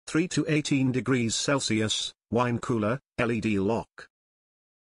3 to 18 degrees Celsius, wine cooler, LED lock.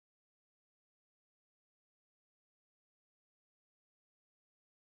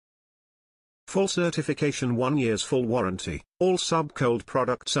 Full certification, 1 year's full warranty. All Subcold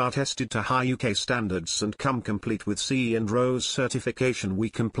products are tested to high UK standards and come complete with CE and RoHS certification WE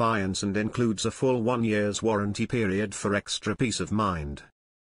compliance, and includes a full 1 year's warranty period for extra peace of mind.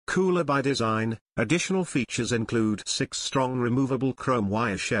 Cooler by design, additional features include 6 strong removable chrome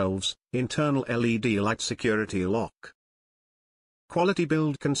wire shelves, internal LED light, security lock. Quality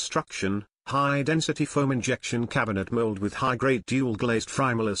build construction, high-density foam injection cabinet mold with high-grade dual-glazed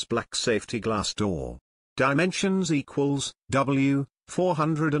frameless black safety glass door. Dimensions equals W,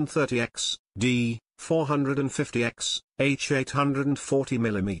 430x, D, 450x, H 840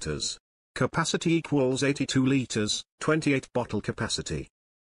 mm. Capacity equals 82 liters, 28 bottle capacity.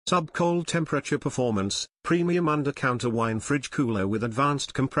 Subcold temperature performance, premium under-counter wine fridge cooler with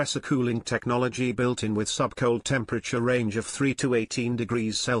advanced compressor cooling technology built in with subcold temperature range of 3 to 18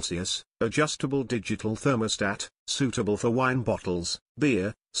 degrees Celsius, adjustable digital thermostat, suitable for wine bottles,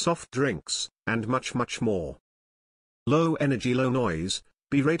 beer, soft drinks, and much more. Low energy, low noise,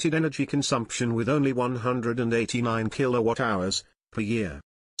 B-rated energy consumption with only 189 kWh per year.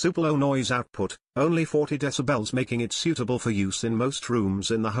 Super low noise output, only 40 decibels, making it suitable for use in most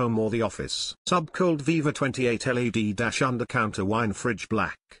rooms in the home or the office. Subcold Viva 28 LED-under-counter wine fridge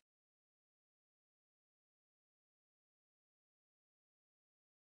black.